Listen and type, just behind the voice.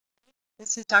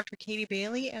This is Dr. Katie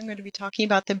Bailey. I'm going to be talking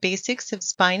about the basics of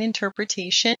spine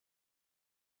interpretation.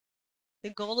 The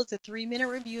goal is a 3-minute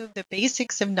review of the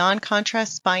basics of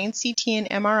non-contrast spine CT and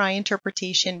MRI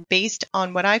interpretation based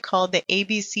on what I call the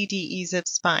ABCDEs of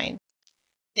spine.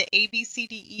 The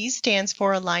ABCDE stands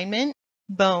for alignment,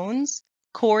 bones,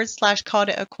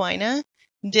 cord/cauda equina,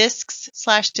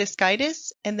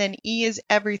 discs/discitis, and then E is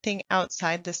everything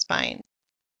outside the spine.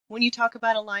 When you talk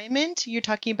about alignment, you're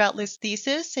talking about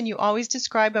Listhesis, and you always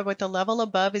describe what the level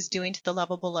above is doing to the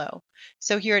level below.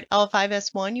 So here at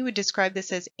L5-S1, you would describe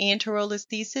this as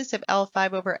anterolisthesis of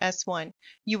L5 over S1.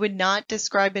 You would not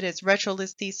describe it as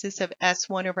retrolisthesis of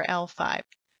S1 over L5.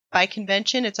 By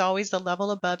convention, it's always the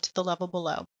level above to the level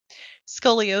below.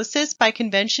 Scoliosis, by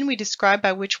convention, we describe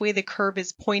by which way the curve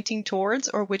is pointing towards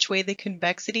or which way the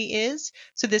convexity is.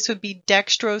 So this would be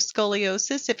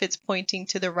dextroscoliosis if it's pointing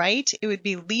to the right. It would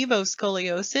be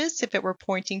levoscoliosis if it were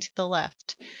pointing to the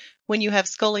left. When you have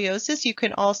scoliosis, you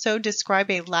can also describe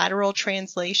a lateral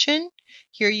translation.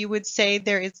 Here you would say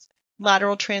there is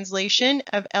lateral translation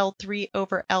of L3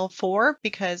 over L4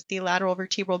 because the lateral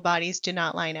vertebral bodies do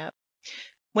not line up.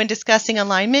 When discussing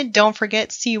alignment, don't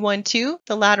forget C1-2.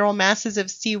 The lateral masses of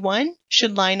C1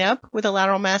 should line up with the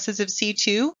lateral masses of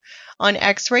C2. On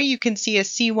X-ray, you can see a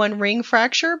C1 ring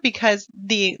fracture because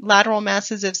the lateral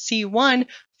masses of C1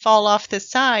 fall off the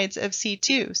sides of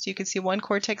C2. So you can see one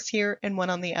cortex here and one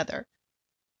on the other.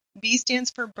 B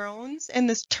stands for bones, and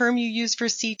this term you use for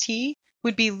CT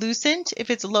would be lucent if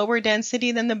it's lower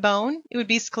density than the bone. It would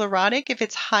be sclerotic if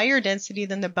it's higher density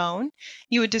than the bone.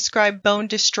 You would describe bone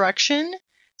destruction.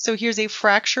 So here's a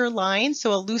fracture line,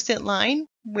 so a lucent line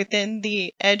within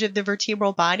the edge of the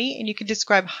vertebral body, and you can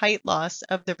describe height loss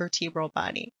of the vertebral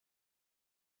body.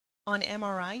 On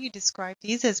MRI, you describe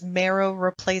these as marrow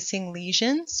replacing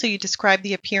lesions. So you describe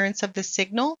the appearance of the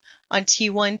signal on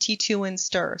T1, T2, and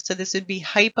stir. So this would be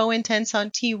hypointense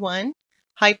on T1,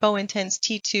 hypointense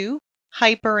T2,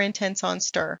 hyperintense on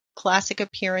stir, classic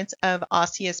appearance of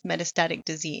osseous metastatic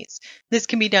disease. This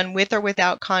can be done with or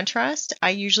without contrast. I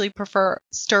usually prefer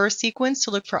stir sequence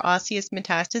to look for osseous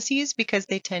metastases because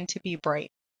they tend to be bright.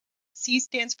 C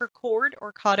stands for cord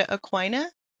or cauda equina.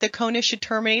 The conus should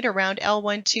terminate around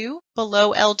L1-2.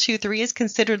 Below L2-3 is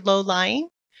considered low-lying.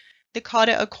 The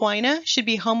cauda equina should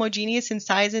be homogeneous in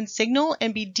size and signal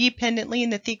and be dependently in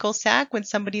the thecal sac when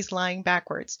somebody's lying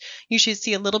backwards. You should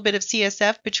see a little bit of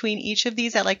CSF between each of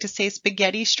these. I like to say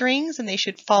spaghetti strings, and they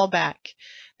should fall back.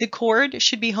 The cord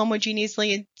should be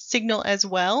homogeneously in signal as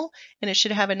well, and it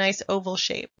should have a nice oval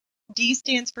shape. D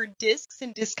stands for discs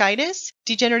and discitis.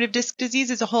 Degenerative disc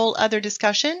disease is a whole other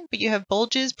discussion, but you have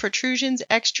bulges, protrusions,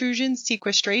 extrusions,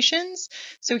 sequestrations.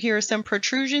 So here are some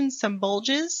protrusions, some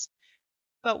bulges.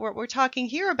 But what we're talking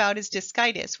here about is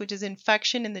discitis, which is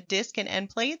infection in the disc and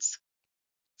end plates.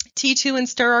 T2 and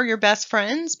stir are your best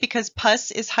friends because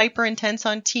pus is hyperintense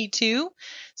on T2.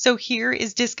 So here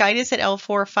is discitis at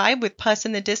L4-5 with pus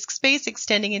in the disc space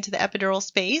extending into the epidural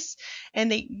space.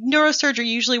 And the neurosurgery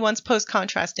usually wants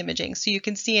post-contrast imaging. So you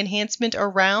can see enhancement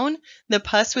around the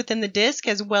pus within the disc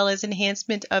as well as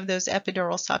enhancement of those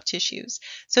epidural soft tissues.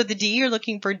 So the D, you're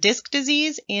looking for disc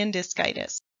disease and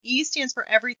discitis. E stands for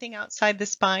everything outside the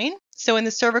spine. So in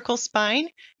the cervical spine,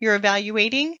 you're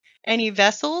evaluating any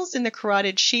vessels in the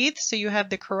carotid sheath. So you have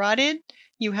the carotid,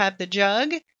 you have the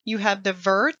jug, you have the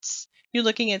verts. You're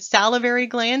looking at salivary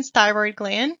glands, thyroid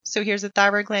gland. So here's a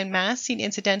thyroid gland mass seen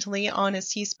incidentally on a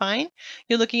C-spine.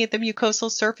 You're looking at the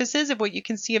mucosal surfaces of what you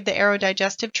can see of the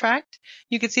aerodigestive tract.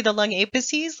 You can see the lung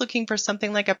apices looking for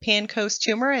something like a Pancoast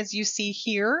tumor, as you see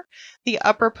here. The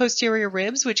upper posterior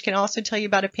ribs, which can also tell you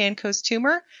about a Pancoast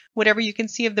tumor. Whatever you can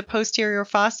see of the posterior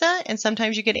fossa, and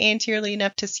sometimes you get anteriorly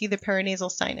enough to see the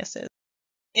paranasal sinuses.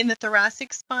 In the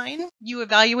thoracic spine, you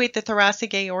evaluate the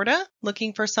thoracic aorta,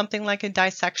 looking for something like a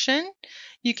dissection.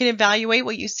 You can evaluate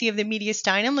what you see of the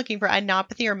mediastinum, looking for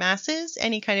adenopathy or masses,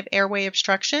 any kind of airway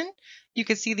obstruction. You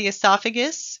can see the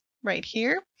esophagus right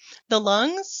here. The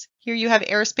lungs, here you have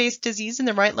airspace disease in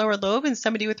the right lower lobe and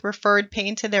somebody with referred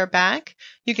pain to their back.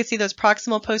 You can see those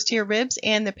proximal posterior ribs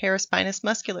and the paraspinous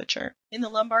musculature. In the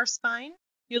lumbar spine,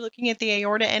 you're looking at the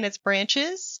aorta and its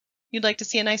branches. You'd like to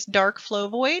see a nice dark flow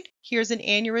void. Here's an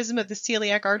aneurysm of the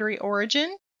celiac artery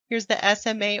origin. Here's the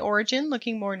SMA origin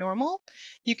looking more normal.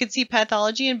 You can see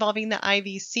pathology involving the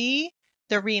IVC,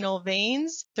 the renal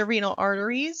veins, the renal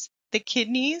arteries, the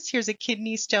kidneys. Here's a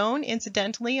kidney stone,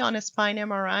 incidentally, on a spine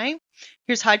MRI.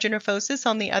 Here's hydronephrosis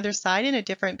on the other side in a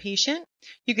different patient.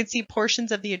 You can see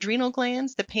portions of the adrenal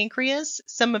glands, the pancreas,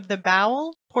 some of the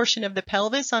bowel, portion of the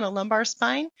pelvis on a lumbar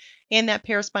spine, and that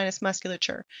paraspinous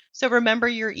musculature. So remember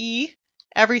your E,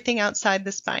 everything outside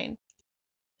the spine.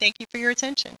 Thank you for your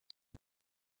attention.